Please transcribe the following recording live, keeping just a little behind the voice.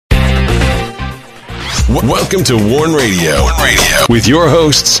Welcome to Warn Radio. With your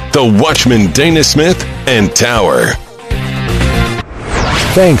hosts, the Watchman Dana Smith and Tower.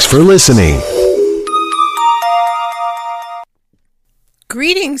 Thanks for listening.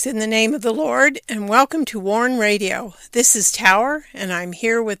 Greetings in the name of the Lord, and welcome to Warn Radio. This is Tower, and I'm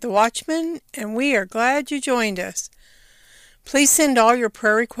here with the Watchman, and we are glad you joined us. Please send all your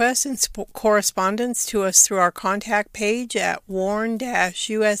prayer requests and correspondence to us through our contact page at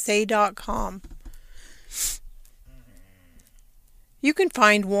warn-usa.com. You can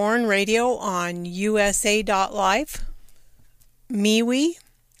find Warn Radio on usa.life, MeWe,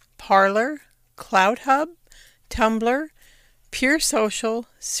 Parler, CloudHub, Tumblr, Pure Social,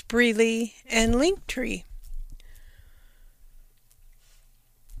 Spreely, and Linktree.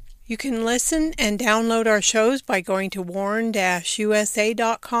 You can listen and download our shows by going to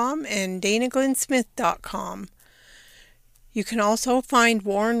warn-usa.com and danaglennsmith.com. You can also find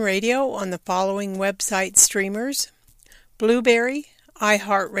Warn Radio on the following website streamers: Blueberry,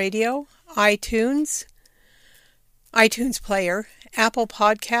 iHeartRadio, iTunes Player, Apple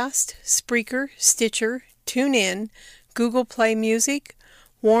Podcast, Spreaker, Stitcher, TuneIn, Google Play Music,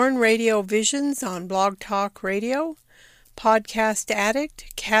 Warn Radio Visions on Blog Talk Radio, Podcast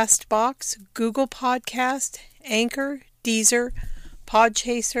Addict, CastBox, Google Podcast, Anchor, Deezer,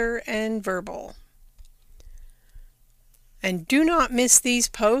 Podchaser, and Verbal. And do not miss these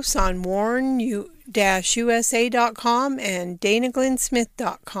posts on warn-usa.com and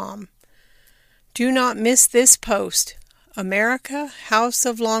danaglennsmith.com. Do not miss this post: America, House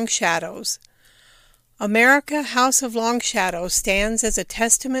of Long Shadows. America, House of Long Shadows stands as a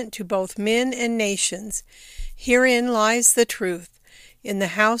testament to both men and nations. Herein lies the truth. In the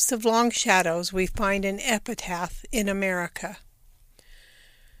House of Long Shadows we find an epitaph in America.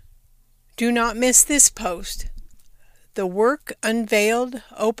 Do not miss this post: The Work Unveiled,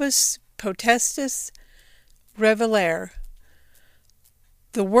 Opus Potestas Revelare.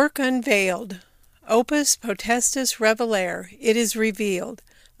 The Work Unveiled, Opus Potestas Revelare. It is revealed,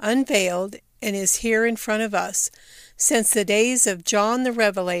 unveiled, and is here in front of us. Since the days of John the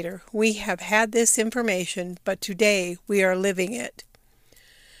Revelator, we have had this information, but today we are living it.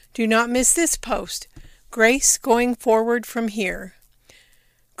 Do not miss this post: Grace going forward from here.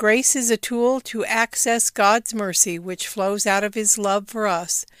 Grace is a tool to access God's mercy, which flows out of His love for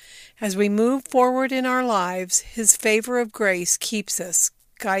us. As we move forward in our lives, His favor of grace keeps us,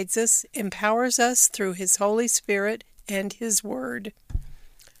 guides us, empowers us through His Holy Spirit and His Word.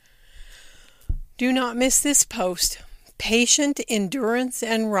 Do not miss this post: Patient endurance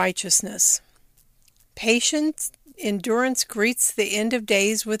and righteousness. Patient endurance greets the end of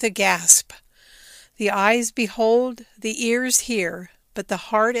days with a gasp. The eyes behold, the ears hear, but the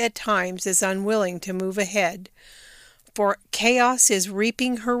heart at times is unwilling to move ahead. For chaos is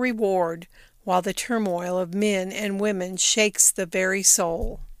reaping her reward, while the turmoil of men and women shakes the very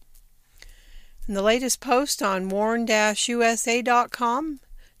soul. In the latest post on warn-usa.com,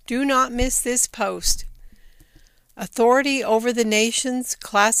 do not miss this post: Authority Over the Nations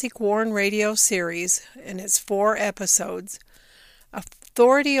Classic Warn Radio Series, and it's 4 episodes.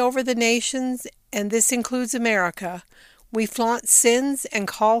 Authority over the nations, and this includes America. We flaunt sins and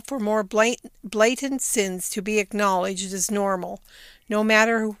call for more blatant sins to be acknowledged as normal. No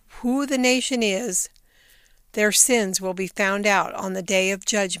matter who the nation is, their sins will be found out on the day of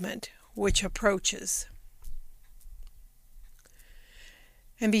judgment, which approaches.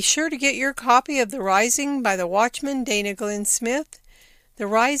 And be sure to get your copy of The Rising by the Watchman Dana Glenn Smith. The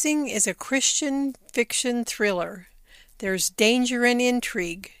Rising is a Christian fiction thriller. There's danger and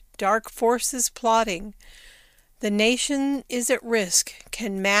intrigue, dark forces plotting. The nation is at risk.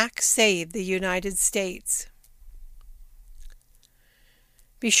 Can Mac save the United States?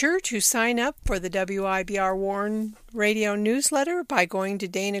 Be sure to sign up for the WIBR Warn Radio newsletter by going to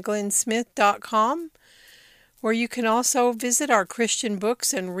danaglennsmith.com, where you can also visit our Christian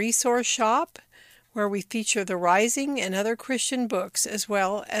books and resource shop, where we feature The Rising and other Christian books, as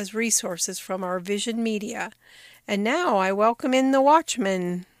well as resources from our Vision Media. And now I welcome in the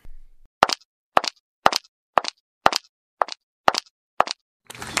Watchman.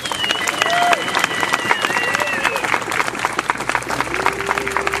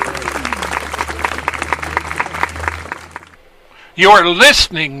 You're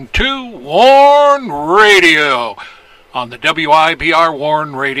listening to Warn Radio on the WIBR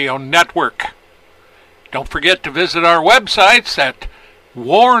Warn Radio Network. Don't forget to visit our websites at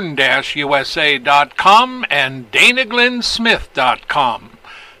warn-usa.com and danaglennsmith.com.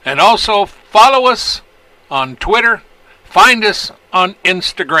 And also follow us on Twitter, find us on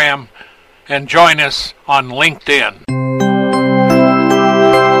Instagram, and join us on LinkedIn.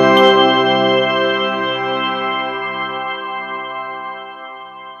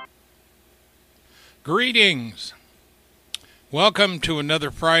 Greetings. Welcome to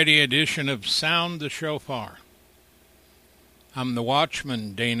another Friday edition of Sound the Shofar. I'm the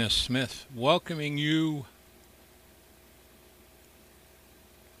Watchman, Dana Smith, welcoming you.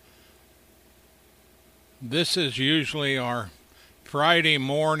 This is usually our Friday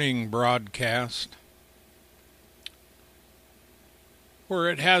morning broadcast, where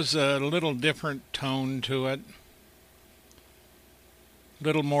it has a little different tone to it, a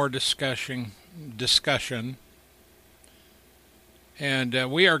little more discussion.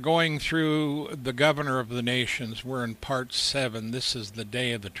 And we are going through the Governor of the Nations. We're in part 7. This is the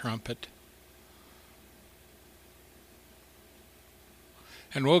Day of the Trumpet.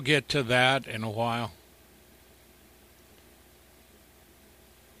 And we'll get to that in a while.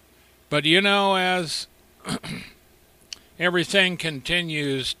 But you know, as everything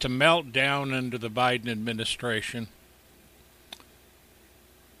continues to melt down under the Biden administration,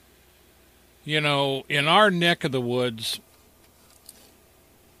 you know, in our neck of the woods,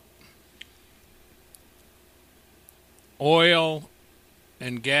 oil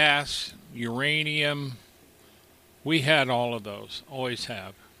and gas, uranium, we had all of those, always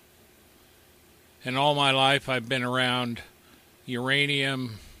have. And all my life I've been around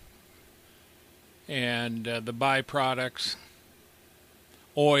uranium and the byproducts,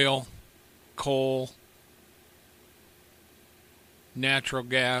 oil, coal, natural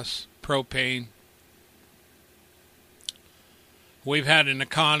gas, propane. We've had an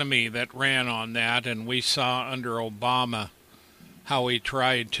economy that ran on that, and we saw under Obama how he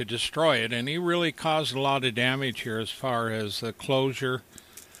tried to destroy it, and he really caused a lot of damage here as far as the closure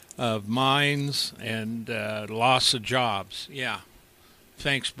of mines and loss of jobs. Yeah,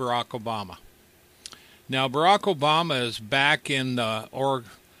 thanks Barack Obama. Now Barack Obama is back in the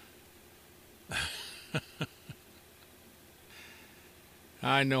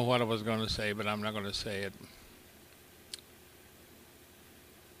I know what I was going to say, but I'm not going to say it.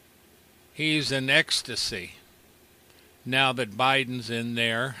 He's in ecstasy now that Biden's in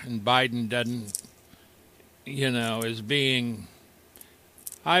there, and Biden doesn't, is being,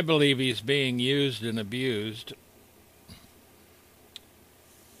 I believe he's being used and abused.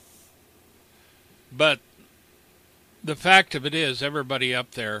 But the fact of it is, everybody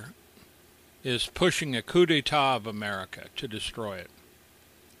up there is pushing a coup d'etat of America to destroy it.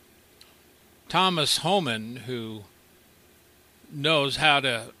 Thomas Homan, who knows how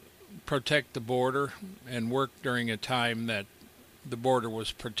to protect the border and worked during a time that the border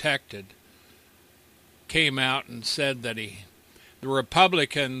was protected, came out and said that the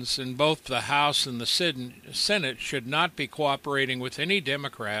Republicans in both the House and the Senate should not be cooperating with any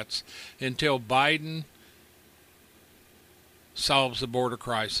Democrats until Biden solves the border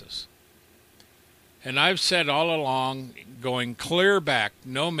crisis. And I've said all along, going clear back,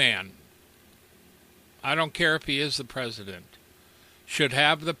 no man, I don't care if he is the president, should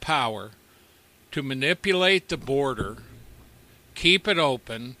have the power to manipulate the border, keep it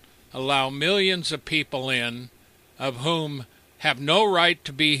open, allow millions of people in, of whom have no right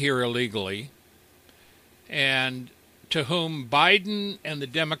to be here illegally, and to whom Biden and the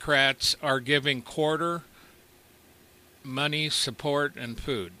Democrats are giving quarter money, support, and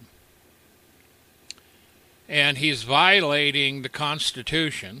food. And he's violating the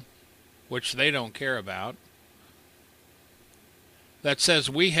Constitution, which they don't care about, that says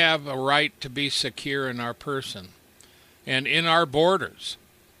we have a right to be secure in our person and in our borders.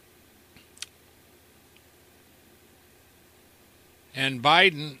 And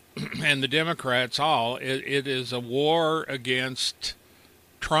Biden and the Democrats it is a war against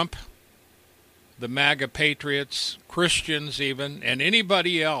Trump, the MAGA patriots, Christians even, and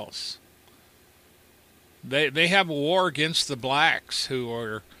anybody else. They have a war against the blacks who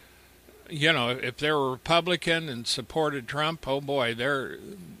are, if they're a Republican and supported Trump, oh boy, they're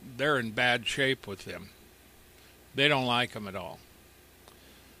in bad shape with them. They don't like him at all.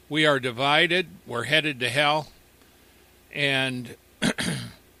 We are divided. We're headed to hell. And,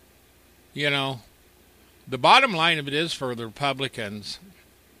 the bottom line of it is for the Republicans,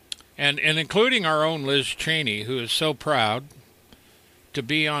 and including our own Liz Cheney, who is so proud to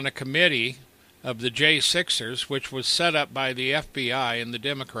be on a committee of the J6ers, which was set up by the FBI and the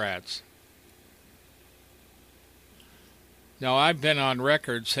Democrats. Now, I've been on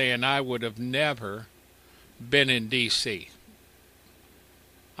record saying I would have never been in D.C.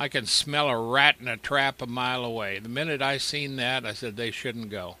 I can smell a rat in a trap a mile away. The minute I seen that, I said they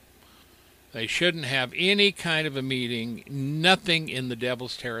shouldn't go. They shouldn't have any kind of a meeting, nothing in the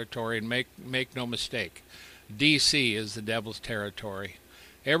devil's territory, and make no mistake. D.C. is the devil's territory.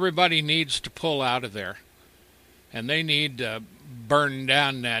 Everybody needs to pull out of there. And they need to burn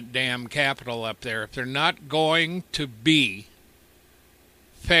down that damn Capitol up there. If they're not going to be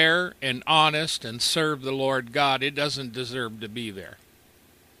fair and honest and serve the Lord God, it doesn't deserve to be there.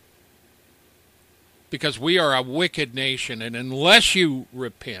 Because we are a wicked nation, and unless you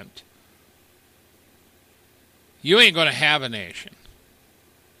repent, you ain't going to have a nation.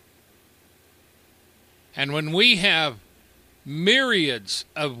 And when we have myriads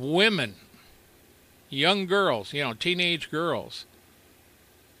of women, young girls, teenage girls,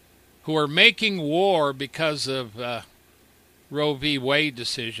 who are making war because of Roe v. Wade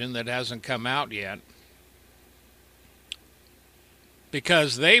decision that hasn't come out yet,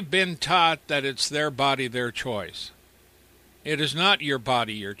 because they've been taught that it's their body, their choice. It is not your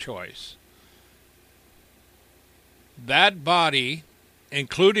body, your choice. That body,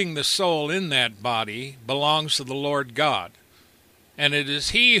 including the soul in that body, belongs to the Lord God. And it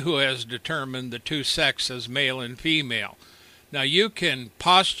is He who has determined the two sexes, male and female. Now you can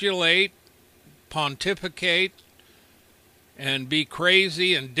postulate, pontificate, and be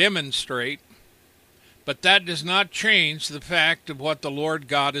crazy and demonstrate, but that does not change the fact of what the Lord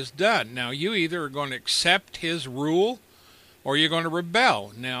God has done. Now you either are going to accept His rule or you're going to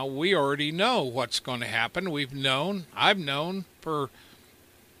rebel. Now we already know what's going to happen. I've known for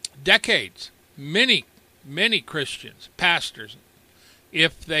decades, many Christians, pastors,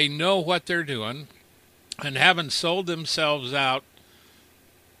 if they know what they're doing and haven't sold themselves out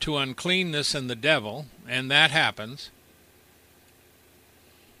to uncleanness and the devil, and that happens,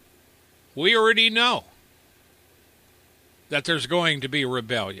 we already know that there's going to be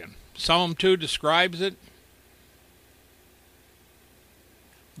rebellion. Psalm 2 describes it.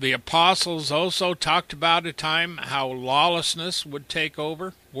 The apostles also talked about a time how lawlessness would take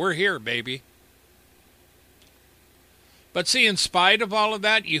over. We're here, baby. But see, in spite of all of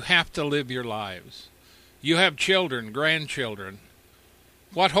that, you have to live your lives. You have children, grandchildren.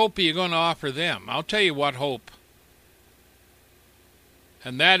 What hope are you going to offer them? I'll tell you what hope.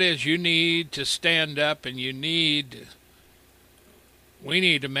 And that is, you need to stand up, and we need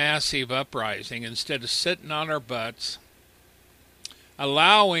a massive uprising instead of sitting on our butts,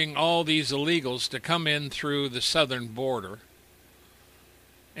 allowing all these illegals to come in through the southern border.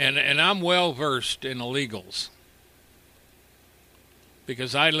 And I'm well versed in illegals,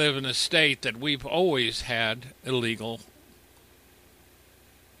 because I live in a state that we've always had illegal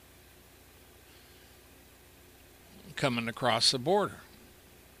coming across the border.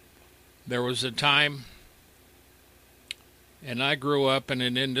 There was a time, and I grew up in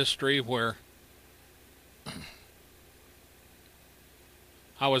an industry where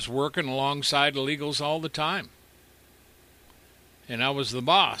I was working alongside illegals all the time. And I was the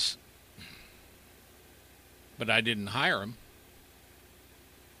boss. But I didn't hire them.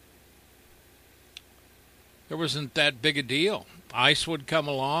 There wasn't that big a deal. ICE would come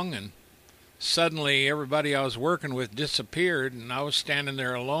along, and suddenly everybody I was working with disappeared, and I was standing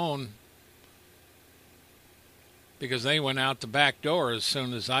there alone because they went out the back door as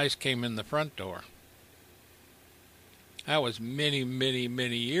soon as ICE came in the front door. That was many, many,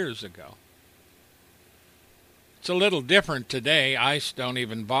 many years ago. It's a little different today. ICE don't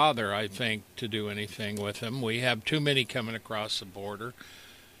even bother, I think, to do anything with them. We have too many coming across the border.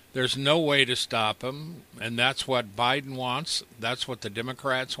 There's no way to stop them, and that's what Biden wants. That's what the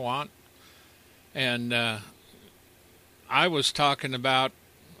Democrats want. And I was talking about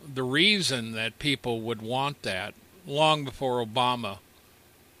the reason that people would want that long before Obama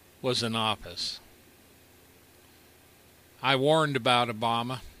was in office. I warned about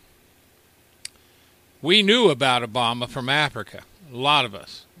Obama. We knew about Obama from Africa, a lot of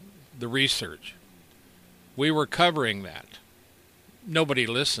us, the research. We were covering that. Nobody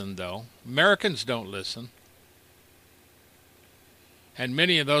listened, though. Americans don't listen. And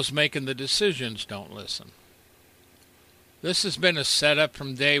many of those making the decisions don't listen. This has been a setup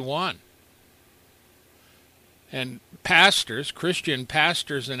from day one. And pastors, Christian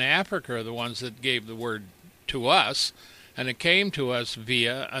pastors in Africa, are the ones that gave the word to us. And it came to us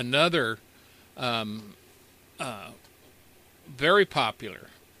via another very popular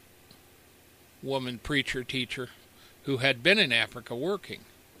woman preacher, teacher, who had been in Africa working,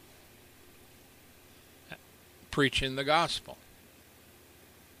 preaching the gospel.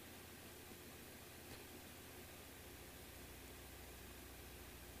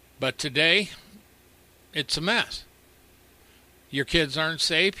 But today, it's a mess. Your kids aren't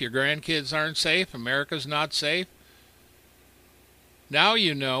safe. Your grandkids aren't safe. America's not safe. Now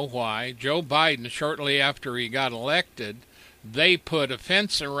you know why Joe Biden, shortly after he got elected, they put a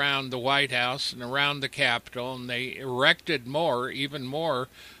fence around the White House and around the Capitol, and they erected more, even more,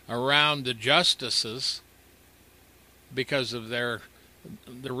 around the justices because of the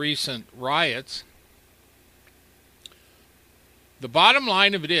recent riots. The bottom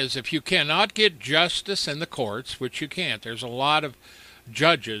line of it is, if you cannot get justice in the courts, which you can't, there's a lot of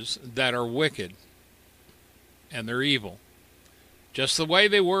judges that are wicked and they're evil, just the way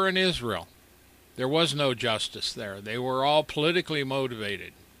they were in Israel. There was no justice there. They were all politically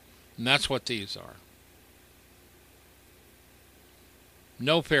motivated, and that's what these are.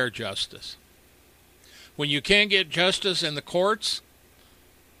 No fair justice. When you can't get justice in the courts,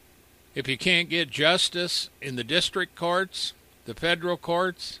 if you can't get justice in the district courts, the federal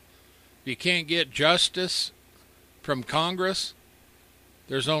courts, if you can't get justice from Congress,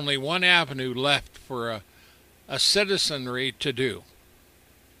 there's only one avenue left for a citizenry to do,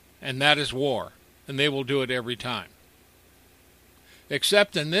 and that is war, and they will do it every time.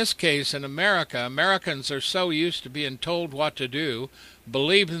 Except in this case in America, Americans are so used to being told what to do,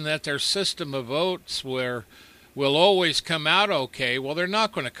 believing that their system of votes will always come out okay. Well, they're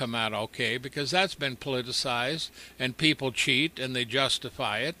not going to come out okay because that's been politicized and people cheat and they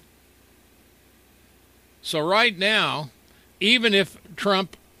justify it. So right now, even if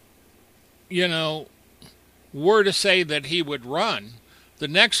Trump, were to say that he would run, the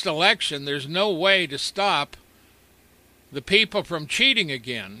next election, there's no way to stop the people from cheating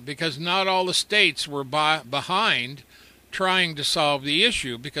again, because not all the states were behind trying to solve the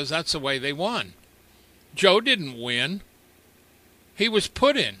issue, because that's the way they won. Joe didn't win. He was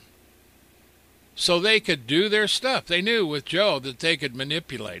put in so they could do their stuff. They knew with Joe that they could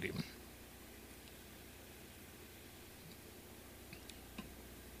manipulate him.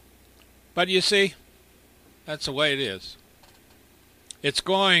 But you see, that's the way it is. It's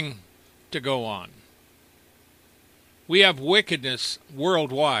going to go on. We have wickedness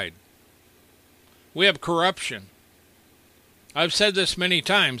worldwide. We have corruption. I've said this many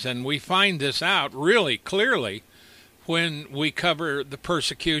times, and we find this out really clearly when we cover the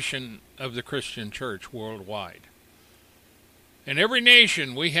persecution of the Christian church worldwide. In every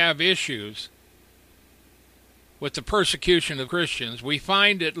nation we have issues with the persecution of Christians. We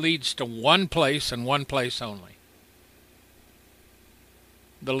find it leads to one place and one place only: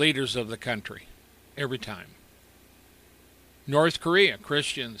 the leaders of the country, every time. North Korea,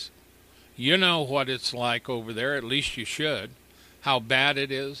 Christians, you know what it's like over there, at least you should, how bad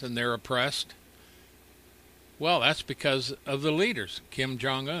it is, and they're oppressed. Well, that's because of the leaders, Kim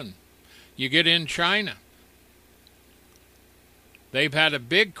Jong-un. You get in China, they've had a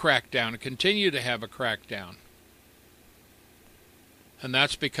big crackdown and continue to have a crackdown. And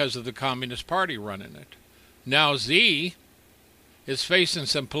that's because of the Communist Party running it. Now Xi is facing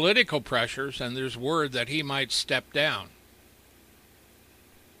some political pressures, and there's word that he might step down,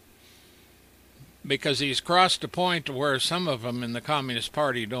 because he's crossed a point where some of them in the Communist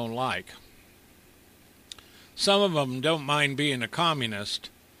Party don't like. Some of them don't mind being a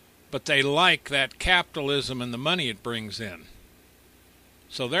communist, but they like that capitalism and the money it brings in.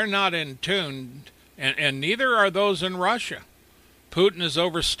 So they're not in tune, and neither are those in Russia. Putin has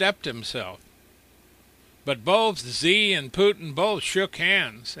overstepped himself. But both Xi and Putin both shook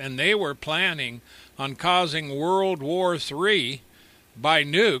hands, and they were planning on causing World War III by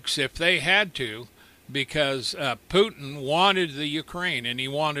nukes if they had to, because Putin wanted the Ukraine, and he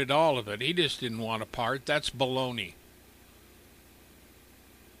wanted all of it. He just didn't want a part. That's baloney.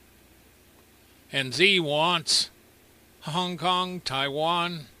 And Xi wants Hong Kong,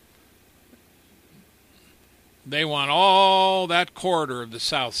 Taiwan. They want all that corridor of the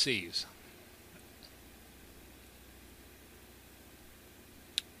South Seas.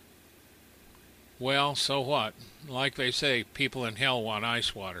 Well, so what? Like they say, people in hell want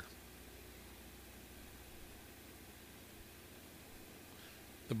ice water.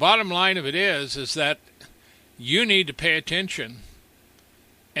 The bottom line of it is that you need to pay attention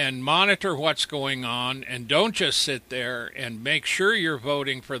and monitor what's going on, and don't just sit there, and make sure you're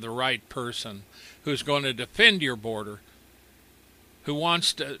voting for the right person who's going to defend your border, who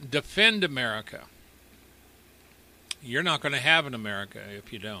wants to defend America. You're not going to have an America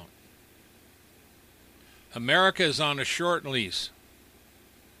if you don't. America is on a short lease,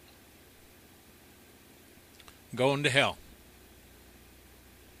 going to hell.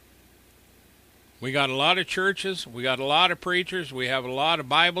 We got a lot of churches, we got a lot of preachers, we have a lot of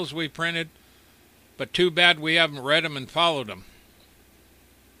Bibles we printed, but too bad we haven't read them and followed them.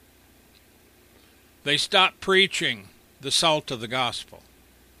 They stopped preaching the salt of the gospel.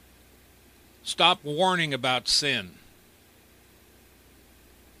 Stop warning about sin.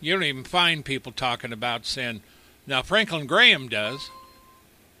 You don't even find people talking about sin. Now, Franklin Graham does.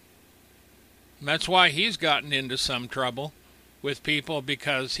 And that's why he's gotten into some trouble with people,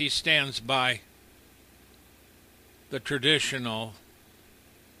 because he stands by the traditional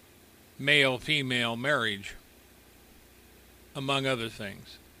male-female marriage, among other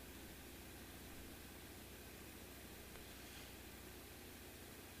things.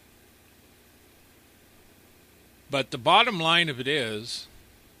 But the bottom line of it is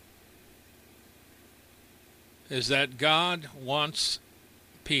that God wants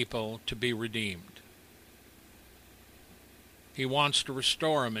people to be redeemed. He wants to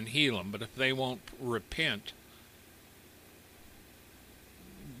restore them and heal them, but if they won't repent,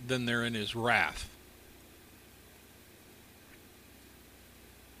 then they're in his wrath.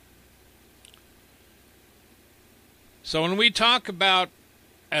 So when we talk about,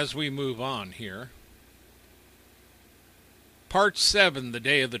 as we move on here, Part 7, the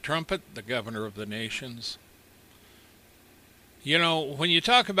day of the trumpet, the governor of the nations. You know, when you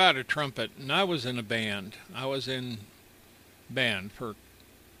talk about a trumpet, and I was in a band. I was in band for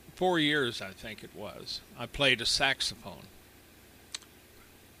 4 years, I think it was. I played a saxophone.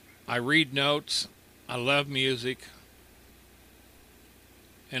 I read notes. I love music.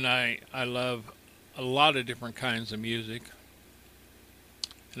 And I love a lot of different kinds of music.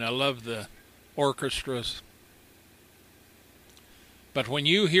 And I love the orchestras. But when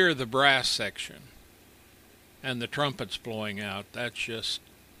you hear the brass section and the trumpets blowing out, that's just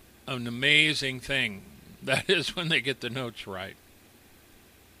an amazing thing. That is when they get the notes right.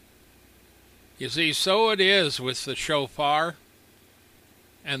 You see, so it is with the shofar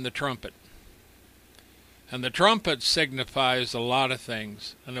and the trumpet. And the trumpet signifies a lot of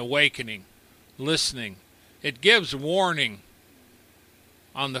things. An awakening, listening. It gives warning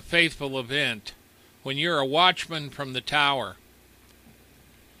on the faithful event. When you're a watchman from the tower,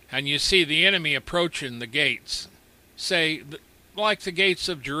 and you see the enemy approaching the gates, say, like the gates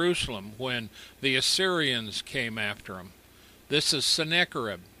of Jerusalem when the Assyrians came after them. This is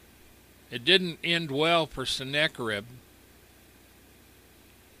Sennacherib. It didn't end well for Sennacherib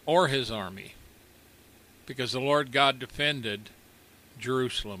or his army, because the Lord God defended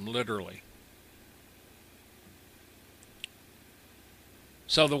Jerusalem, literally.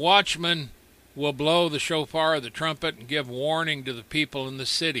 So the watchman will blow the shofar, the trumpet, and give warning to the people in the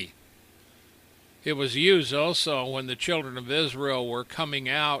city. It was used also when the children of Israel were coming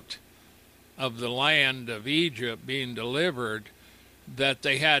out of the land of Egypt, being delivered, that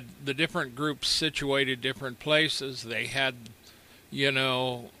they had the different groups situated different places. They had,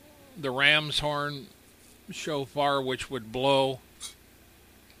 the ram's horn shofar, which would blow,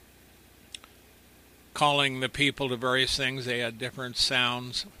 calling the people to various things. They had different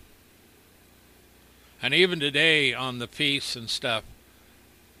sounds. And even today on the feasts and stuff,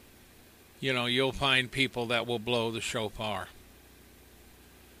 you'll find people that will blow the shofar.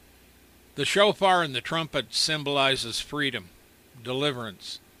 The shofar and the trumpet symbolizes freedom,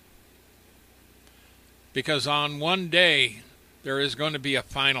 deliverance. Because on one day, there is going to be a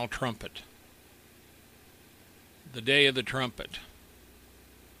final trumpet. The day of the trumpet.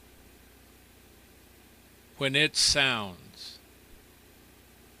 When it sounds.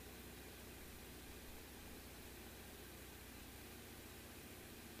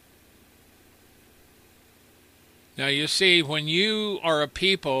 Now you see, when you are a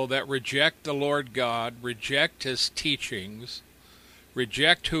people that reject the Lord God, reject his teachings,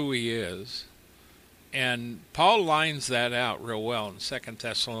 reject who he is, and Paul lines that out real well in 2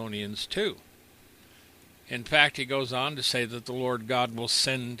 Thessalonians 2. In fact, he goes on to say that the Lord God will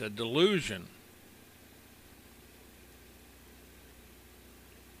send a delusion.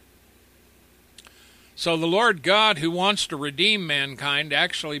 So the Lord God, who wants to redeem mankind,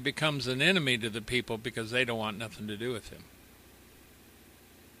 actually becomes an enemy to the people because they don't want nothing to do with him.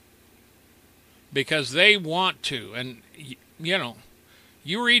 Because they want to. And,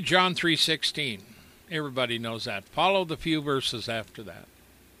 you read John 3:16. Everybody knows that. Follow the few verses after that.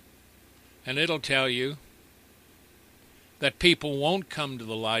 And it'll tell you that people won't come to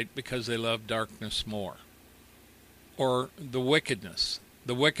the light because they love darkness more. Or the wickedness.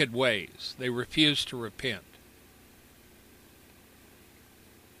 The wicked ways. They refuse to repent.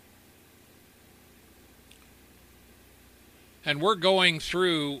 And we're going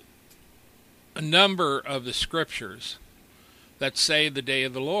through a number of the scriptures that say the day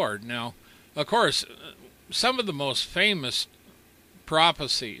of the Lord. Now, of course, some of the most famous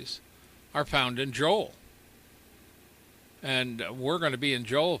prophecies are found in Joel. And we're going to be in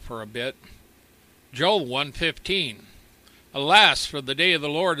Joel for a bit. Joel 1:15. Alas, for the day of the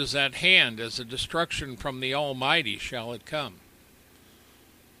Lord is at hand, as a destruction from the Almighty shall it come.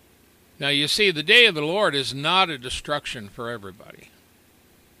 Now you see, the day of the Lord is not a destruction for everybody.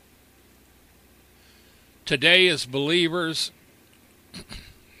 Today as believers,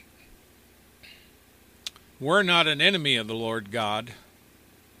 We're not an enemy of the Lord God.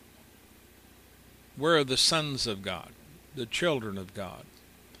 We're the sons of God, the children of God.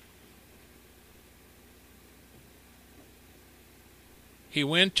 He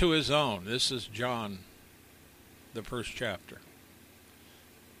went to his own. This is John, the first chapter.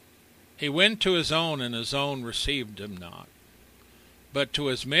 He went to his own, and his own received him not. But to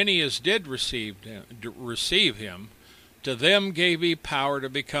as many as did receive him, to them gave he power to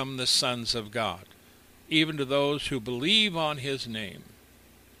become the sons of God, even to those who believe on his name.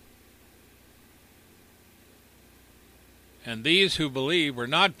 And these who believe were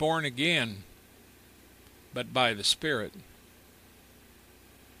not born again, but by the Spirit.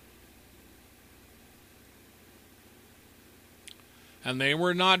 And they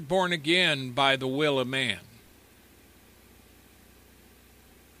were not born again by the will of man.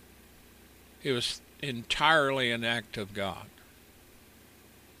 It was entirely an act of God.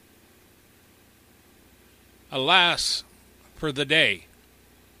 Alas, for the day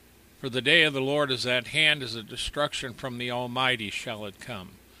of the Lord is at hand, as a destruction from the Almighty shall it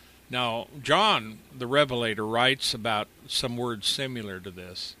come. Now, John, the Revelator, writes about some words similar to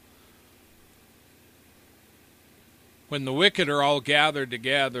this. When the wicked are all gathered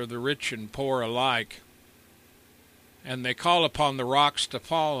together, the rich and poor alike, and they call upon the rocks to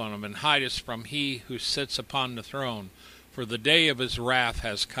fall on them, and hide us from he who sits upon the throne, for the day of his wrath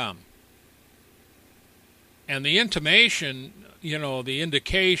has come. And the intimation, the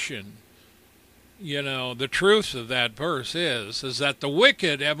indication, the truth of that verse is that the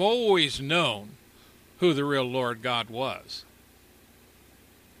wicked have always known who the real Lord God was.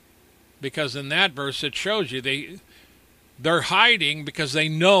 Because in that verse it shows you they're hiding because they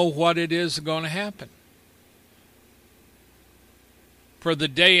know what it is going to happen. For the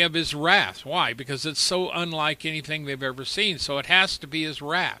day of his wrath. Why? Because it's so unlike anything they've ever seen. So it has to be his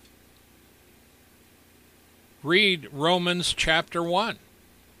wrath. Read Romans chapter 1.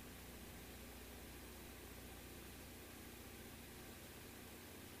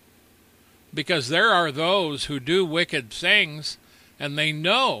 Because there are those who do wicked things, and they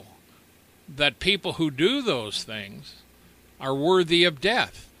know that people who do those things are worthy of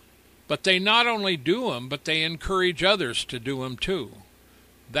death. But they not only do them, but they encourage others to do them too.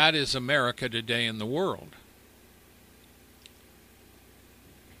 That is America today in the world.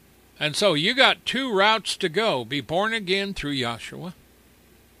 And so you got two routes to go. Be born again through Yahshua,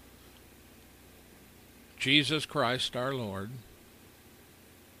 Jesus Christ our Lord.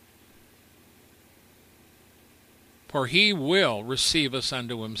 For he will receive us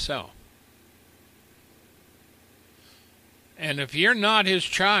unto himself. And if you're not his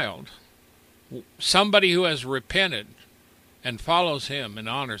child, somebody who has repented and follows him and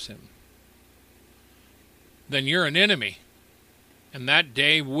honors him, then you're an enemy. And that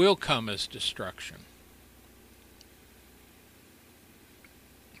day will come as destruction.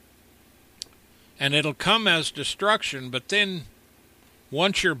 And it'll come as destruction, but then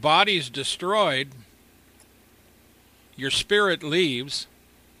once your body's destroyed, your spirit leaves,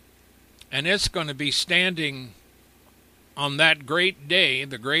 and it's going to be standing on that great day,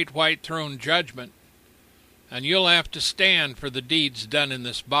 the great white throne judgment, and you'll have to stand for the deeds done in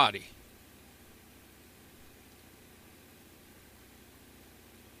this body.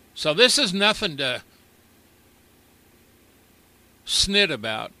 So this is nothing to snit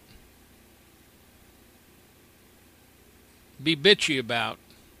about, be bitchy about,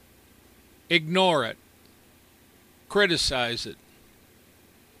 ignore it, criticize it,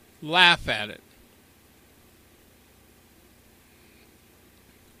 laugh at it.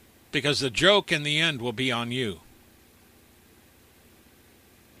 Because the joke in the end will be on you.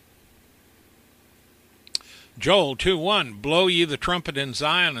 Joel 2:1, blow ye the trumpet in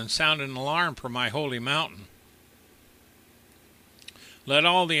Zion, and sound an alarm for my holy mountain. Let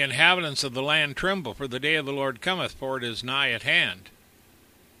all the inhabitants of the land tremble, for the day of the Lord cometh, for it is nigh at hand.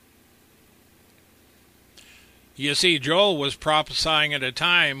 You see, Joel was prophesying at a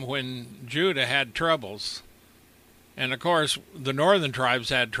time when Judah had troubles. And of course, the northern tribes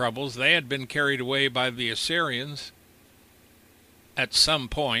had troubles. They had been carried away by the Assyrians at some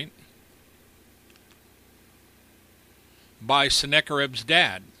point by Sennacherib's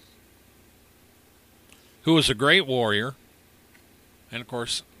dad, who was a great warrior. And of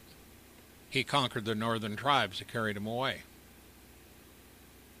course, he conquered the northern tribes that carried him away.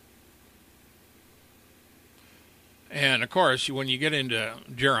 And of course, when you get into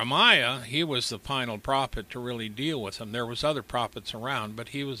Jeremiah, he was the final prophet to really deal with them. There was other prophets around, but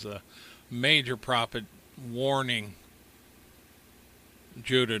he was the major prophet warning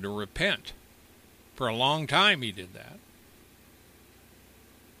Judah to repent. For a long time he did that.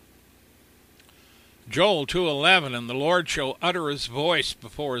 Joel 2:11, and the Lord shall utter his voice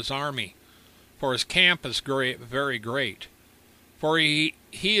before his army, for his camp is great, very great. For he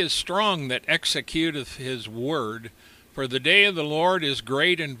is strong that executeth his word. For the day of the Lord is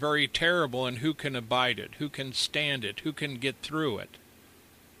great and very terrible, and who can abide it? Who can stand it? Who can get through it?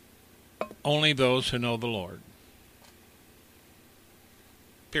 Only those who know the Lord.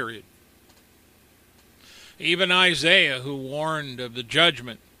 Period. Even Isaiah, who warned of the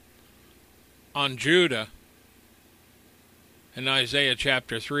judgment on Judah, in Isaiah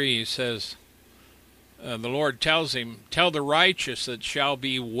chapter 3, he says, the Lord tells him, tell the righteous that shall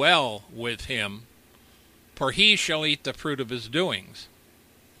be well with him, for he shall eat the fruit of his doings.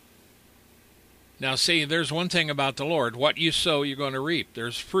 Now see, there's one thing about the Lord. What you sow, you're going to reap.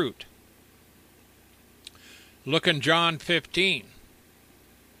 There's fruit. Look in John 15,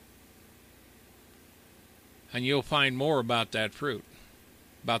 and you'll find more about that fruit,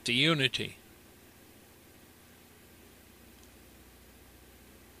 about the unity.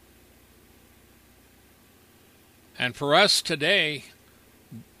 And for us today,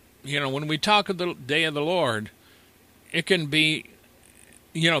 when we talk of the day of the Lord, it can be,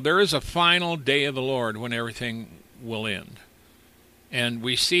 there is a final day of the Lord when everything will end. And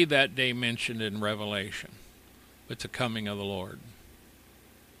we see that day mentioned in Revelation with the coming of the Lord.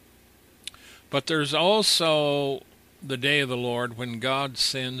 But there's also the day of the Lord when God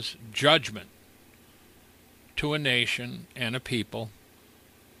sends judgment to a nation and a people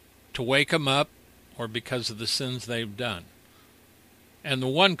to wake them up, or because of the sins they've done. And the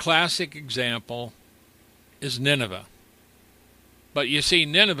one classic example is Nineveh. But you see,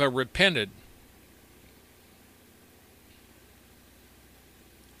 Nineveh repented.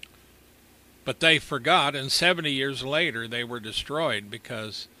 But they forgot, and 70 years later they were destroyed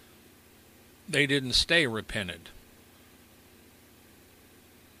because they didn't stay repented.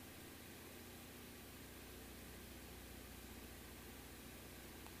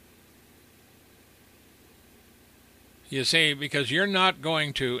 You see, because you're not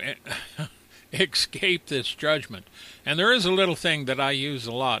going to escape this judgment. And there is a little thing that I use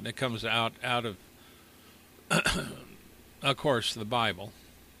a lot, and it comes out of, of course, the Bible.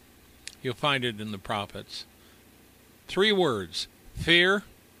 You'll find it in the prophets. 3 words: fear,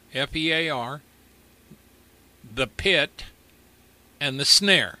 F-E-A-R, the pit, and the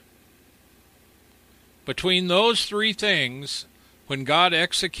snare. Between those 3 things, when God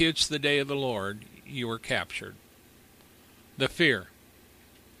executes the day of the Lord, you are captured. The fear.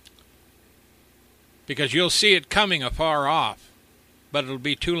 Because you'll see it coming afar off, but it'll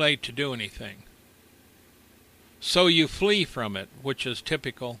be too late to do anything. So you flee from it, which is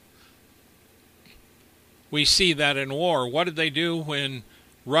typical. We see that in war. What did they do when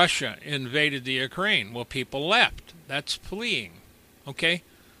Russia invaded the Ukraine? Well, people left. That's fleeing. Okay?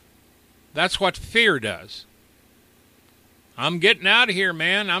 That's what fear does. I'm getting out of here,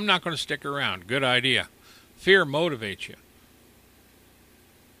 man. I'm not going to stick around. Good idea. Fear motivates you.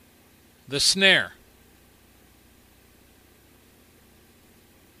 The snare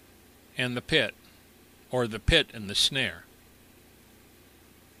and the pit, or the pit and the snare.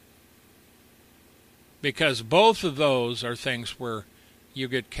 Because both of those are things where you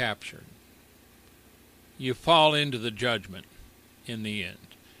get captured. You fall into the judgment in the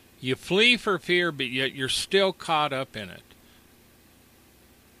end. You flee for fear, but yet you're still caught up in it.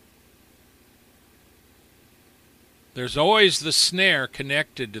 There's always the snare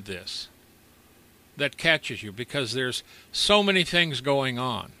connected to this that catches you, because there's so many things going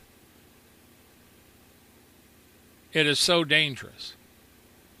on. It is so dangerous.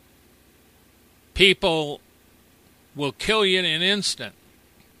 People will kill you in an instant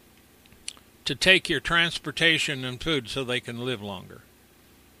to take your transportation and food so they can live longer.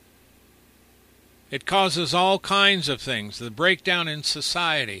 It causes all kinds of things, the breakdown in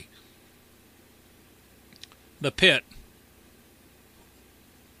society. The pit.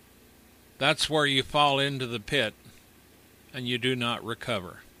 That's where you fall into the pit and you do not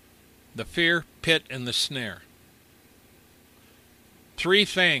recover. The fear, pit, and the snare. 3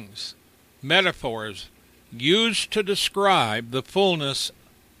 things, metaphors, used to describe the fullness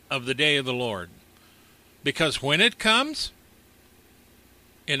of the day of the Lord. Because when it comes,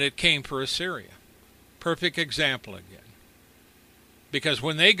 and it came for Assyria. Perfect example again. Because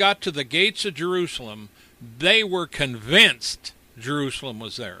when they got to the gates of Jerusalem, they were convinced Jerusalem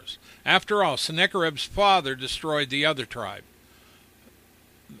was theirs. After all, Sennacherib's father destroyed the other tribe,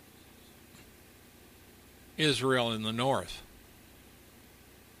 Israel in the north.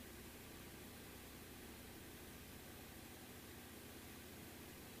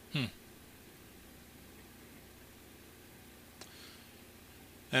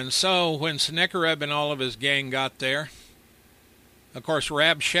 And so when Sennacherib and all of his gang got there, of course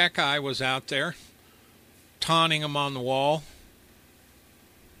Rabshakeh was out there taunting him on the wall.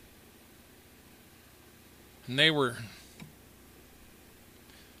 And they were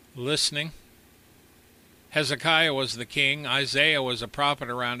listening. Hezekiah was the king. Isaiah was a prophet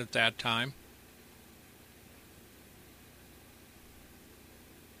around at that time.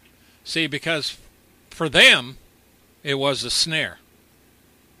 See, because for them, it was a snare.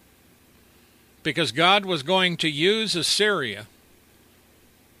 Because God was going to use Assyria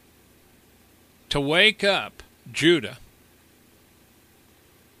to wake up Judah.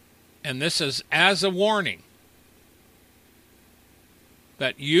 And this is as a warning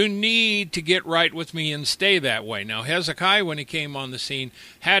that you need to get right with me and stay that way. Now, Hezekiah, when he came on the scene,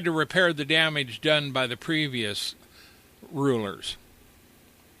 had to repair the damage done by the previous rulers.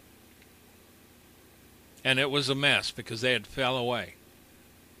 And it was a mess because they had fell away.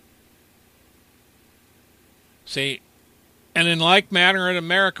 See, and in like manner in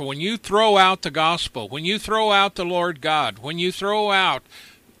America, when you throw out the gospel, when you throw out the Lord God, when you throw out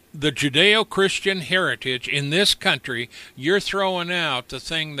the Judeo-Christian heritage in this country, you're throwing out the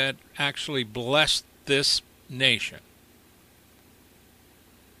thing that actually blessed this nation.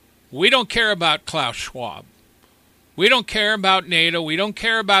 We don't care about Klaus Schwab. We don't care about NATO. We don't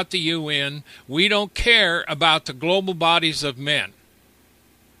care about the UN. We don't care about the global bodies of men.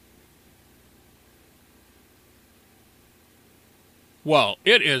 Well,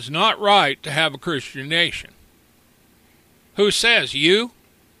 it is not right to have a Christian nation. Who says? You?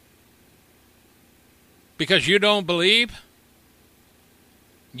 Because you don't believe?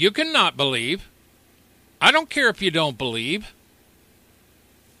 You cannot believe. I don't care if you don't believe.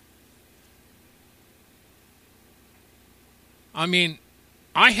 I mean,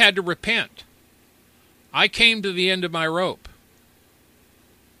 I had to repent. I came to the end of my rope.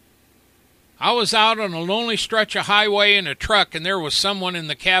 I was out on a lonely stretch of highway in a truck, and there was someone in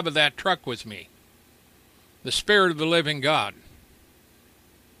the cab of that truck with me. The Spirit of the living God.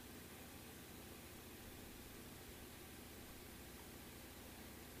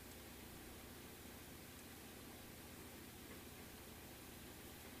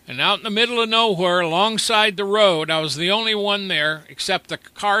 And out in the middle of nowhere, alongside the road, I was the only one there, except the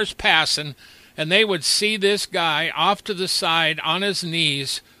cars passing, and they would see this guy off to the side on his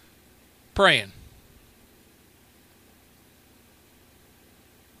knees praying.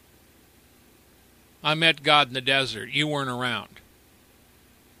 I met God in the desert. You weren't around.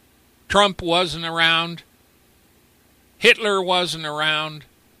 Trump wasn't around. Hitler wasn't around.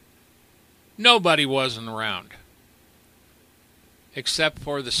 Nobody wasn't around. Except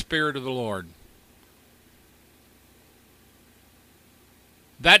for the Spirit of the Lord.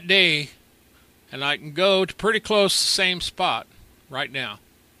 That day, and I can go to pretty close to the same spot right now.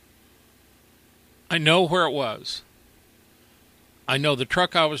 I know where it was. I know the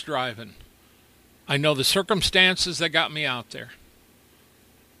truck I was driving. I know the circumstances that got me out there.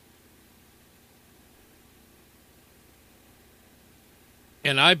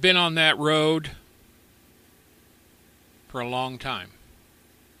 And I've been on that road for a long time.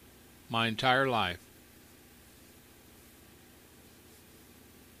 My entire life.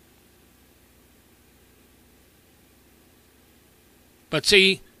 But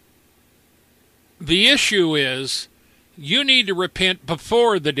see, the issue is you need to repent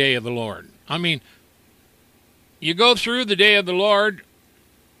before the day of the Lord. I mean, you go through the day of the Lord,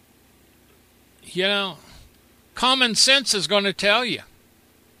 you know, common sense is going to tell you.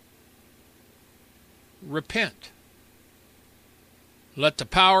 Repent. Let the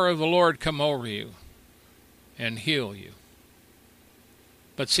power of the Lord come over you and heal you.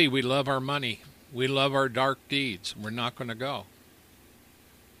 But see, we love our money. We love our dark deeds. We're not going to go.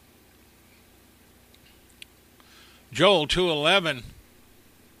 Joel 2:11.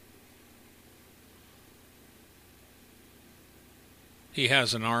 He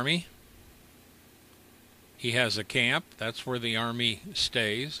has an army. He has a camp. That's where the army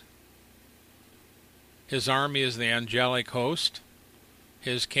stays. His army is the angelic host.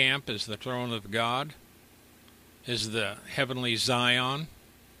 His camp is the throne of God, is the heavenly Zion.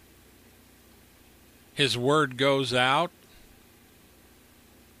 His word goes out.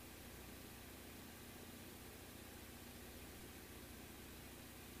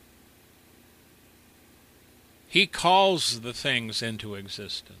 He calls the things into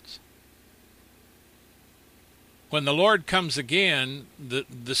existence. When the Lord comes again,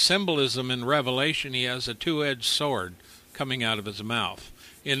 the symbolism in Revelation, he has a two-edged sword coming out of his mouth.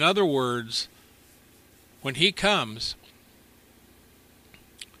 In other words, when he comes,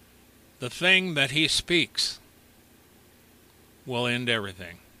 the thing that he speaks will end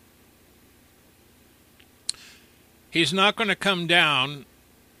everything. He's not going to come down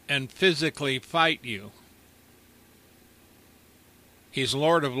and physically fight you. He's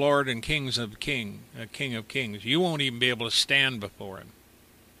Lord of Lords and King of Kings. You won't even be able to stand before him.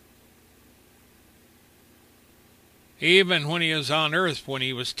 Even when he was on earth, when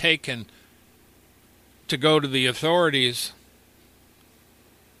he was taken to go to the authorities,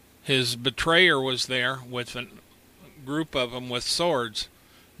 his betrayer was there with a group of them with swords.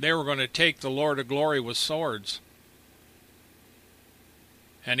 They were going to take the Lord of Glory with swords.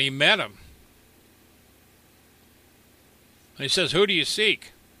 And he met him. And he says, "Who do you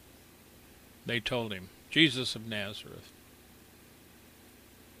seek?" They told him, "Jesus of Nazareth."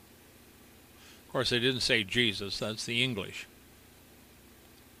 Of course, they didn't say Jesus. That's the English.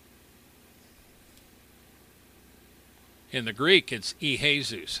 In the Greek, it's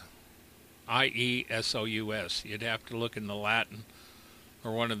Jesus. I-E-S-O-U-S. You'd have to look in the Latin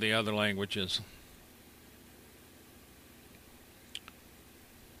or one of the other languages.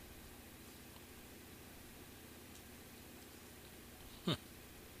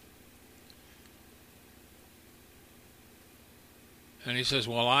 And he says,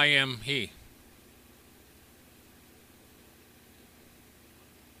 "Well, I am he.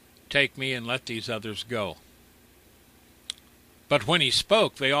 Take me and let these others go." But when he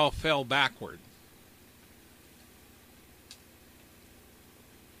spoke, they all fell backward.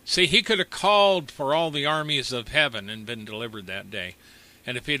 See, he could have called for all the armies of heaven and been delivered that day.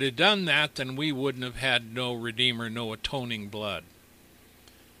 And if he'd have done that, then we wouldn't have had no Redeemer, no atoning blood.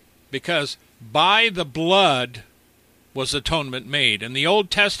 Because by the blood was atonement made. In the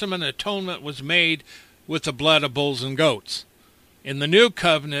Old Testament, atonement was made with the blood of bulls and goats. In the New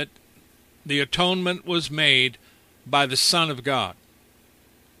Covenant, the atonement was made by the Son of God.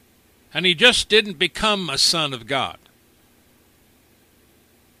 And he just didn't become a Son of God.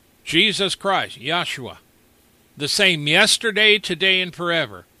 Jesus Christ, Yahshua, the same yesterday, today, and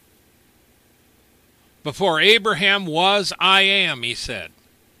forever. Before Abraham was, I am, he said.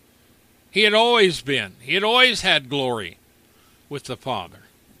 He had always been. He had always had glory with the Father.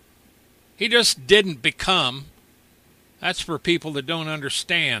 He just didn't become. That's for people that don't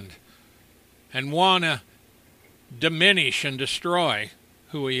understand and want to diminish and destroy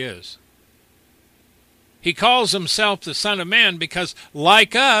who he is. He calls himself the Son of Man because,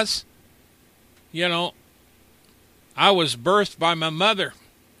 like us, I was birthed by my mother,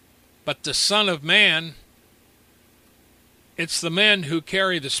 but the Son of Man, it's the men who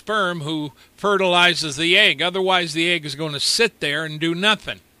carry the sperm who fertilizes the egg. Otherwise, the egg is going to sit there and do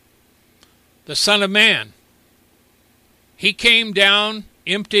nothing. The Son of Man, he came down,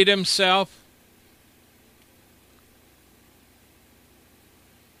 emptied himself,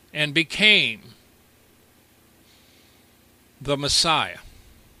 and became the Messiah,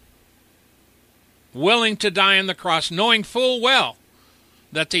 willing to die on the cross, knowing full well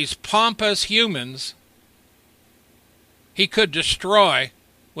that these pompous humans he could destroy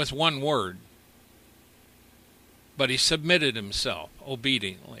with one word. But he submitted himself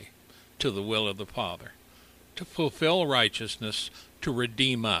obediently to the will of the Father, to fulfill righteousness, to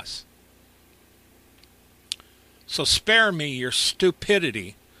redeem us. So spare me your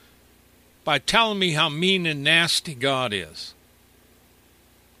stupidity by telling me how mean and nasty God is.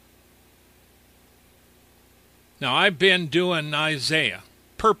 Now, I've been doing Isaiah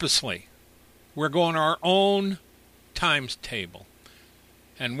purposely. We're going our own times table.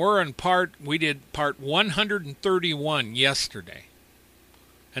 And we did part 131 yesterday.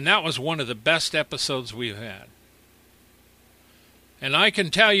 And that was one of the best episodes we've had. And I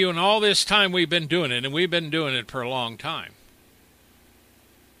can tell you in all this time we've been doing it, and we've been doing it for a long time,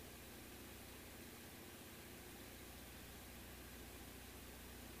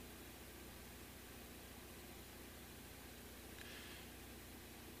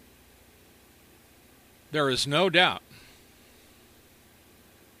 there is no doubt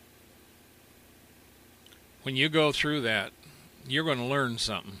when you go through that, you're going to learn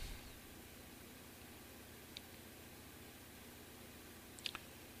something.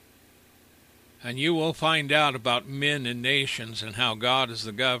 And you will find out about men and nations and how God is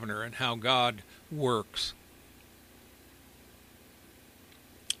the governor and how God works.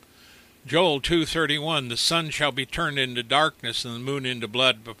 Joel 2:31, the sun shall be turned into darkness and the moon into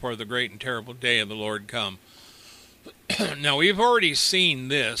blood before the great and terrible day of the Lord come. Now, we've already seen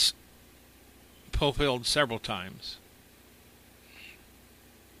this fulfilled several times.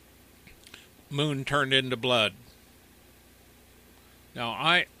 Moon turned into blood. Now,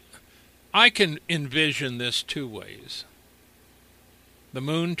 I can envision this two ways. The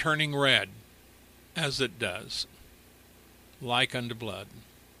moon turning red, as it does. like unto blood.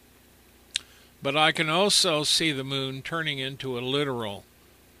 But I can also see the moon turning into a literal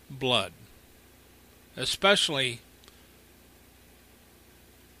blood, especially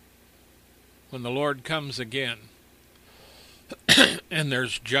when the Lord comes again and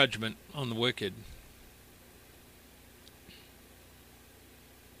there's judgment on the wicked.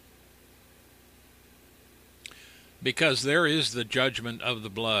 Because there is the judgment of the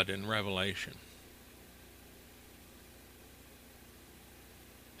blood in Revelation.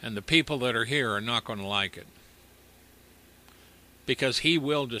 And the people that are here are not going to like it. Because he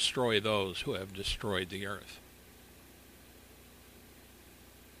will destroy those who have destroyed the earth.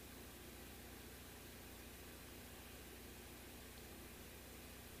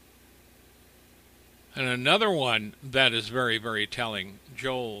 And another one that is very, very telling,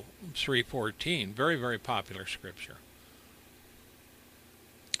 Joel 3:14, very, very popular scripture.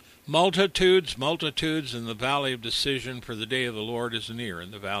 Multitudes, multitudes in the valley of decision, for the day of the Lord is near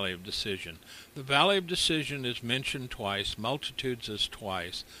in the valley of decision. The valley of decision is mentioned twice, multitudes is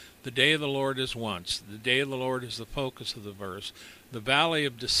twice. The day of the Lord is once. The day of the Lord is the focus of the verse. The valley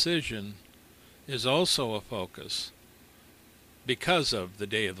of decision is also a focus because of the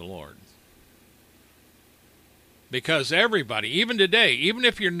day of the Lord. Because everybody, even today, even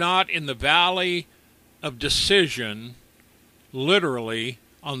if you're not in the valley of decision, literally,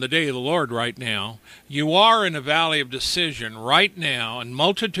 on the day of the Lord right now, you are in a valley of decision right now, and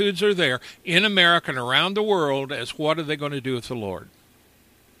multitudes are there in America and around the world as what are they going to do with the Lord?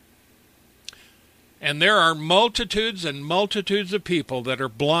 And there are multitudes and multitudes of people that are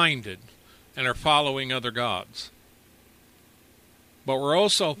blinded and are following other gods. But we're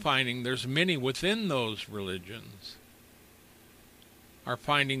also finding there's many within those religions are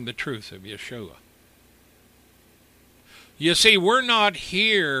finding the truth of Yeshua. You see, we're not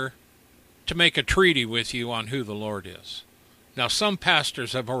here to make a treaty with you on who the Lord is. Now, some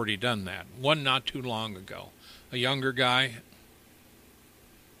pastors have already done that. One not too long ago. A younger guy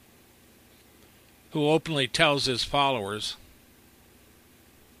who openly tells his followers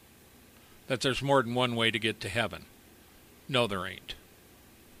that there's more than one way to get to heaven. No, there ain't.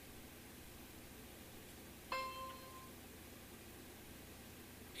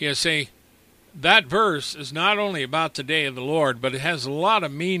 You see, that verse is not only about the day of the Lord, but it has a lot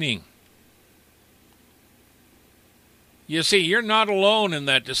of meaning. You see, you're not alone in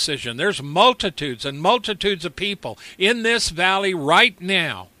that decision. There's multitudes and multitudes of people in this valley right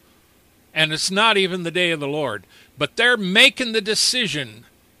now, and it's not even the day of the Lord, but they're making the decision,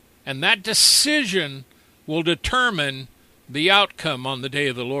 and that decision will determine the outcome on the day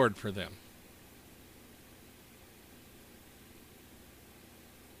of the Lord for them.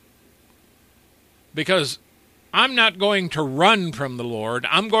 Because I'm not going to run from the Lord.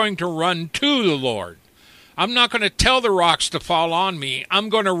 I'm going to run to the Lord. I'm not going to tell the rocks to fall on me. I'm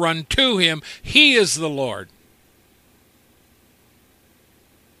going to run to him. He is the Lord.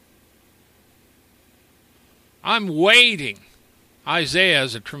 I'm waiting. Isaiah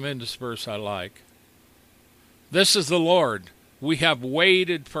is a tremendous verse I like. This is the Lord. We have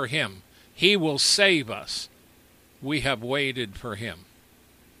waited for him. He will save us. We have waited for him.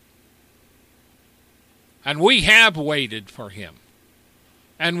 And we have waited for him.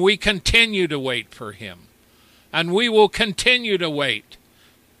 And we continue to wait for him. And we will continue to wait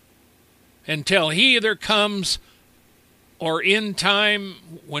until he either comes or in time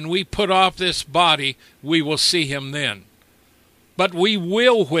when we put off this body, we will see him then. But we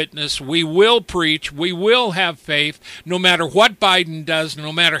will witness, we will preach, we will have faith, no matter what Biden does,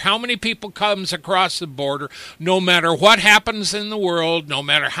 no matter how many people comes across the border, no matter what happens in the world, no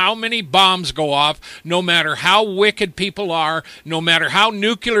matter how many bombs go off, no matter how wicked people are, no matter how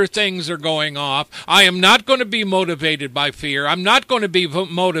nuclear things are going off. I am not going to be motivated by fear. I'm not going to be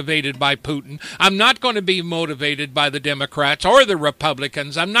motivated by Putin. I'm not going to be motivated by the Democrats or the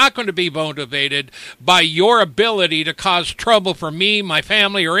Republicans. I'm not going to be motivated by your ability to cause trouble for me, my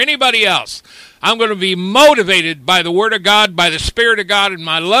family, or anybody else. I'm going to be motivated by the Word of God, by the Spirit of God, and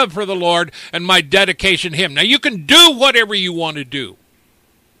my love for the Lord, and my dedication to him. Now, you can do whatever you want to do.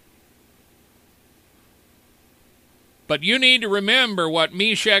 But you need to remember what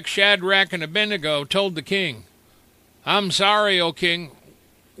Meshach, Shadrach, and Abednego told the king. I'm sorry, O king,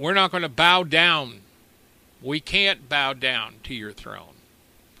 we're not going to bow down. We can't bow down to your throne,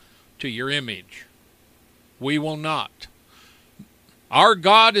 to your image. We will not. Our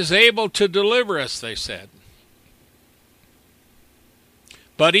God is able to deliver us, they said.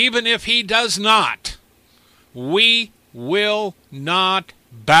 But even if he does not, we will not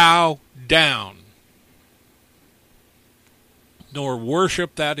bow down, nor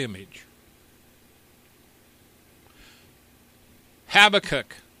worship that image.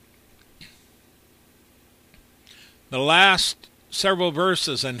 Habakkuk. The last several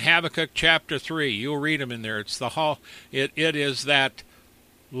verses in Habakkuk chapter 3, you'll read them in there. It's it is that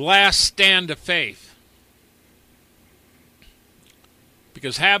last stand of faith.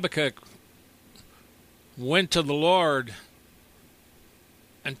 Because Habakkuk went to the Lord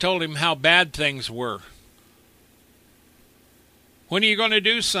and told him how bad things were. When are you going to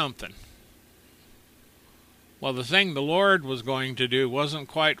do something? Well, the thing the Lord was going to do wasn't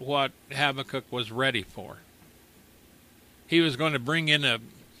quite what Habakkuk was ready for. He was going to bring in a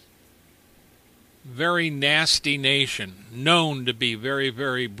very nasty nation, known to be very,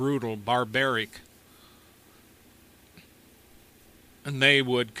 very brutal, barbaric. And they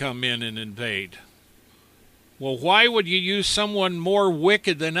would come in and invade. Well, why would you use someone more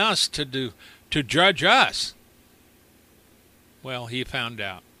wicked than us to judge us? Well, he found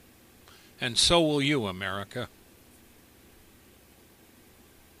out. And so will you, America.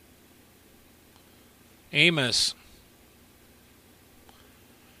 Amos.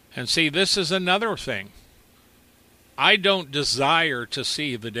 And see, this is another thing. I don't desire to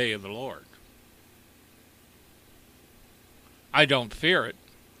see the day of the Lord. I don't fear it.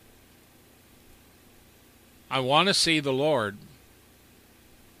 I want to see the Lord.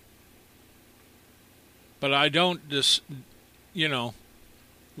 But I don't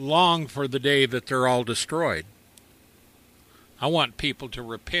long for the day that they're all destroyed. I want people to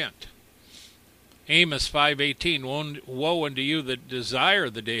repent. Amos 5:18, woe unto you that desire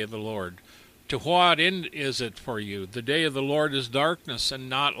the day of the Lord. To what end is it for you? The day of the Lord is darkness and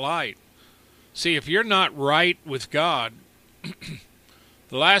not light. See, if you're not right with God,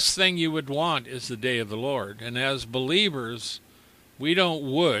 the last thing you would want is the day of the Lord. And as believers, we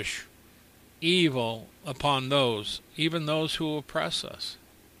don't wish evil upon those, even those who oppress us.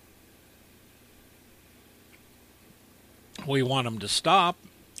 We want them to stop.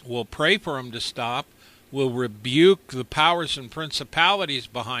 We'll pray for them to stop. We'll rebuke the powers and principalities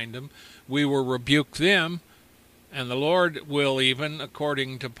behind them. We will rebuke them. And the Lord will even,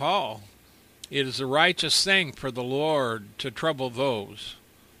 according to Paul, it is a righteous thing for the Lord to trouble those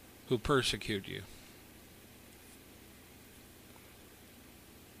who persecute you.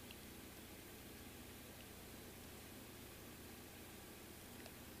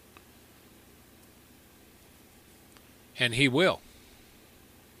 And he will.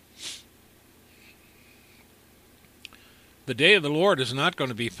 The day of the Lord is not going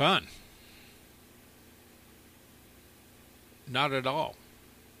to be fun. Not at all.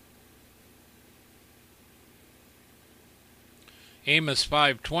 Amos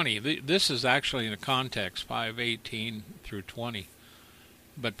 5:20. This is actually in a context, 5:18 through 20.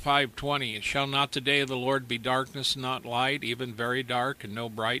 But 5:20, shall not the day of the Lord be darkness, not light, even very dark, and no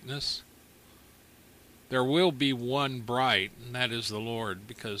brightness? There will be one bright, and that is the Lord,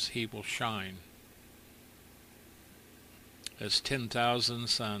 because he will shine as 10,000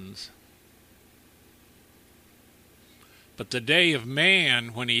 suns. But the day of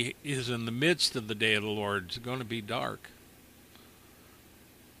man, when he is in the midst of the day of the Lord, is going to be dark.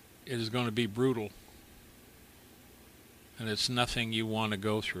 It is going to be brutal. And it's nothing you want to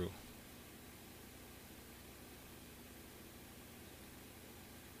go through.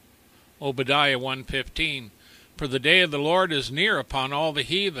 Obadiah 1:15, for the day of the Lord is near upon all the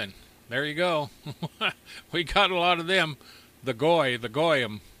heathen. There you go. We got a lot of them. The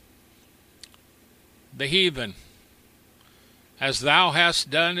goyim, the heathen. As thou hast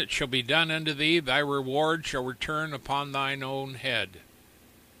done, it shall be done unto thee. Thy reward shall return upon thine own head.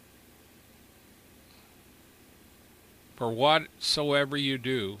 For whatsoever you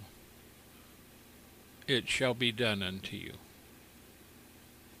do, it shall be done unto you.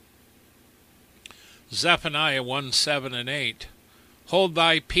 Zephaniah 1:7 and 8. Hold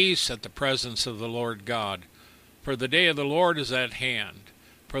thy peace at the presence of the Lord God, for the day of the Lord is at hand.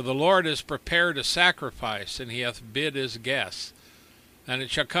 For the Lord has prepared a sacrifice, and he hath bid his guests. And it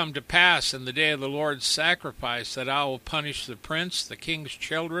shall come to pass in the day of the Lord's sacrifice that I will punish the prince, the king's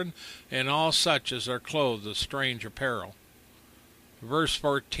children, and all such as are clothed with strange apparel. Verse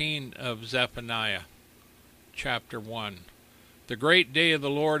 14 of Zephaniah, chapter 1. The great day of the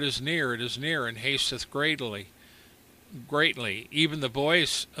Lord is near, it is near, and hasteth greatly. Even the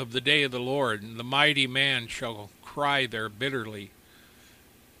voice of the day of the Lord, and the mighty man shall cry there bitterly.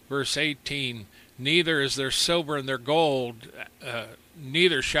 Verse 18, neither is their silver and their gold,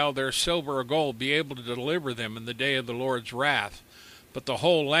 neither shall their silver or gold be able to deliver them in the day of the Lord's wrath. But the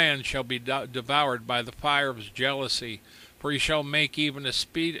whole land shall be devoured by the fire of his jealousy, for he shall make even a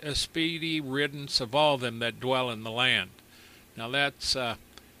speedy riddance of all them that dwell in the land. Now that's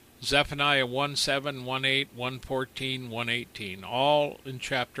Zephaniah 1:7, 1:8, 1:14, 1:18, all in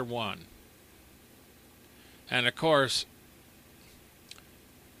chapter 1. And of course,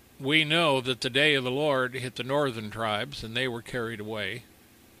 we know that the day of the Lord hit the northern tribes and they were carried away.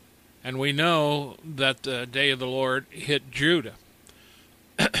 And we know that the day of the Lord hit Judah.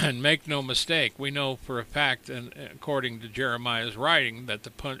 And make no mistake, we know for a fact, and according to Jeremiah's writing, that the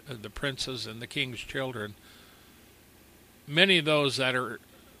princes and the king's children, many of those that are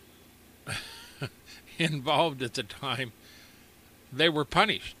involved at the time, they were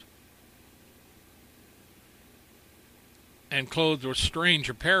punished and clothed with strange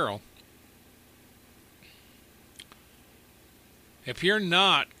apparel. If you're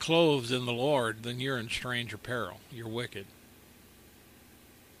not clothed in the Lord, then you're in strange apparel. You're wicked.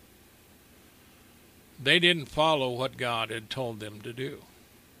 They didn't follow what God had told them to do.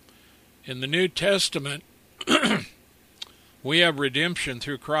 In the New Testament, we have redemption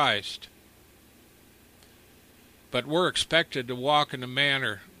through Christ. But we're expected to walk in a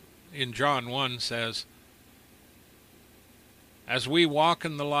manner, in John 1 says, as we walk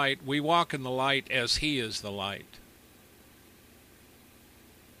in the light, we walk in the light as He is the light.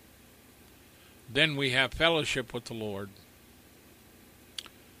 Then we have fellowship with the Lord.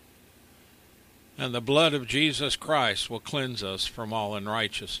 And the blood of Jesus Christ will cleanse us from all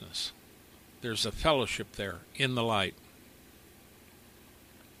unrighteousness. There's a fellowship there in the light.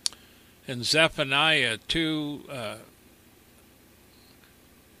 In Zephaniah 2,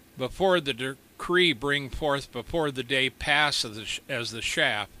 before the decree bring forth, before the day pass as the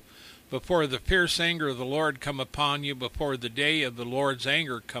shaft, before the fierce anger of the Lord come upon you, before the day of the Lord's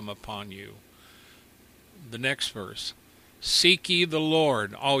anger come upon you. The next verse. Seek ye the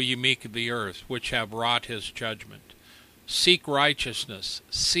Lord, all ye meek of the earth, which have wrought His judgment. Seek righteousness,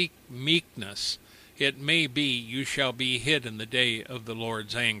 seek meekness. It may be you shall be hid in the day of the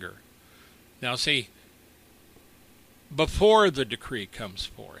Lord's anger. Now see, before the decree comes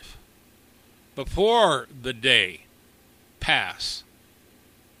forth, before the day pass,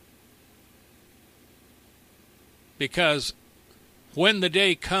 because when the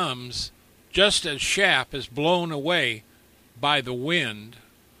day comes, just as chaff is blown away by the wind,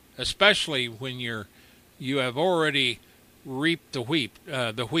 especially when you have already reaped the wheat,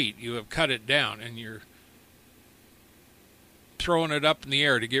 you have cut it down, and you're throwing it up in the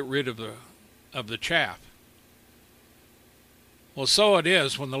air to get rid of the chaff. Well, so it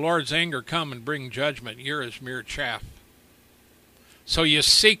is when the Lord's anger come and bring judgment. You're as mere chaff. So you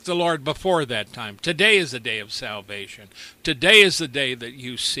seek the Lord before that time. Today is the day of salvation. Today is the day that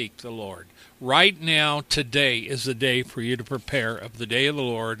you seek the Lord. Right now, today is the day for you to prepare of the day of the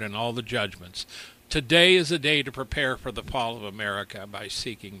Lord and all the judgments. Today is the day to prepare for the fall of America by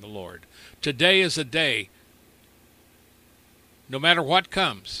seeking the Lord. Today is a day, no matter what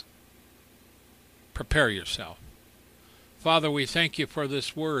comes, prepare yourself. Father, we thank you for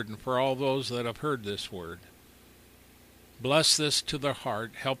this word and for all those that have heard this word. Bless this to their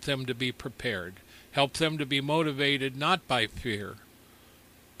heart. Help them to be prepared. Help them to be motivated not by fear,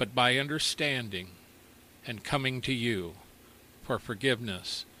 but by understanding and coming to you for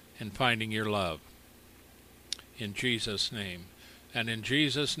forgiveness and finding your love. In Jesus' name. And in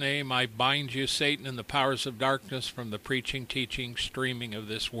Jesus' name, I bind you, Satan, and the powers of darkness from the preaching, teaching, streaming of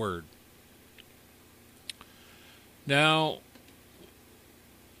this word. Now,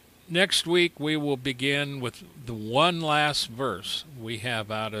 next week we will begin with the one last verse we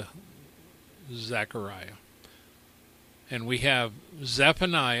have out of Zechariah. And we have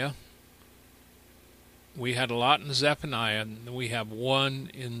Zephaniah. We had a lot in Zephaniah, and we have one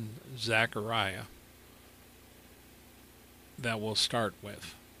in Zechariah that we'll start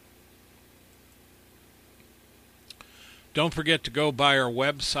with. Don't forget to go by our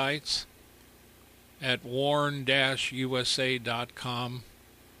websites at warn-usa.com,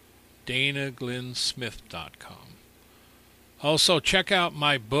 danaglennsmith.com. Also, check out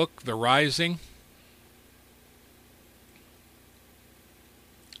my book, The Rising.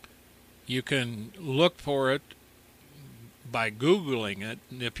 You can look for it by Googling it,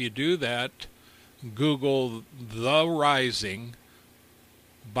 and if you do that, Google The Rising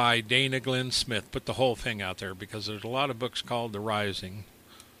by Dana Glenn Smith. Put the whole thing out there, because there's a lot of books called The Rising.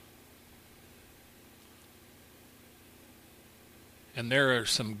 And there are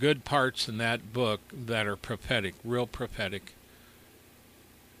some good parts in that book that are prophetic, real prophetic.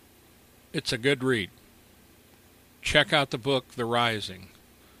 It's a good read. Check out the book, The Rising.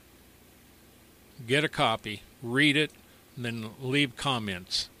 Get a copy, read it, and then leave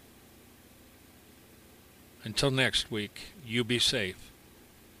comments. Until next week, you be safe.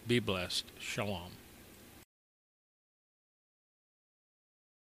 Be blessed. Shalom.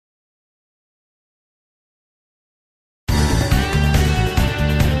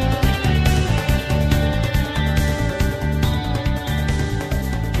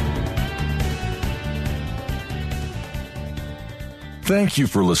 Thank you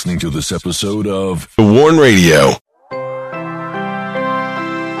for listening to this episode of The Warn Radio.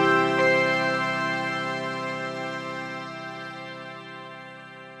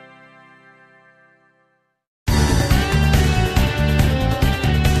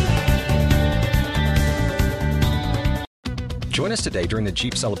 Join us today during the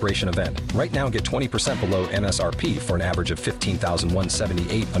Jeep Celebration event. Right now, get 20% below MSRP for an average of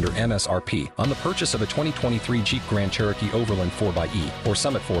 $15,178 under MSRP on the purchase of a 2023 Jeep Grand Cherokee Overland 4xE or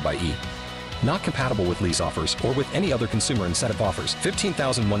Summit 4xE. Not compatible with lease offers or with any other consumer incentive offers.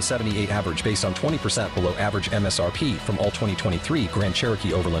 $15,178 average based on 20% below average MSRP from all 2023 Grand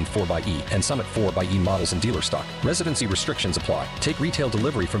Cherokee Overland 4xE and Summit 4xE models in dealer stock. Residency restrictions apply. Take retail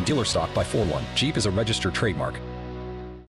delivery from dealer stock by 4/1. Jeep is a registered trademark.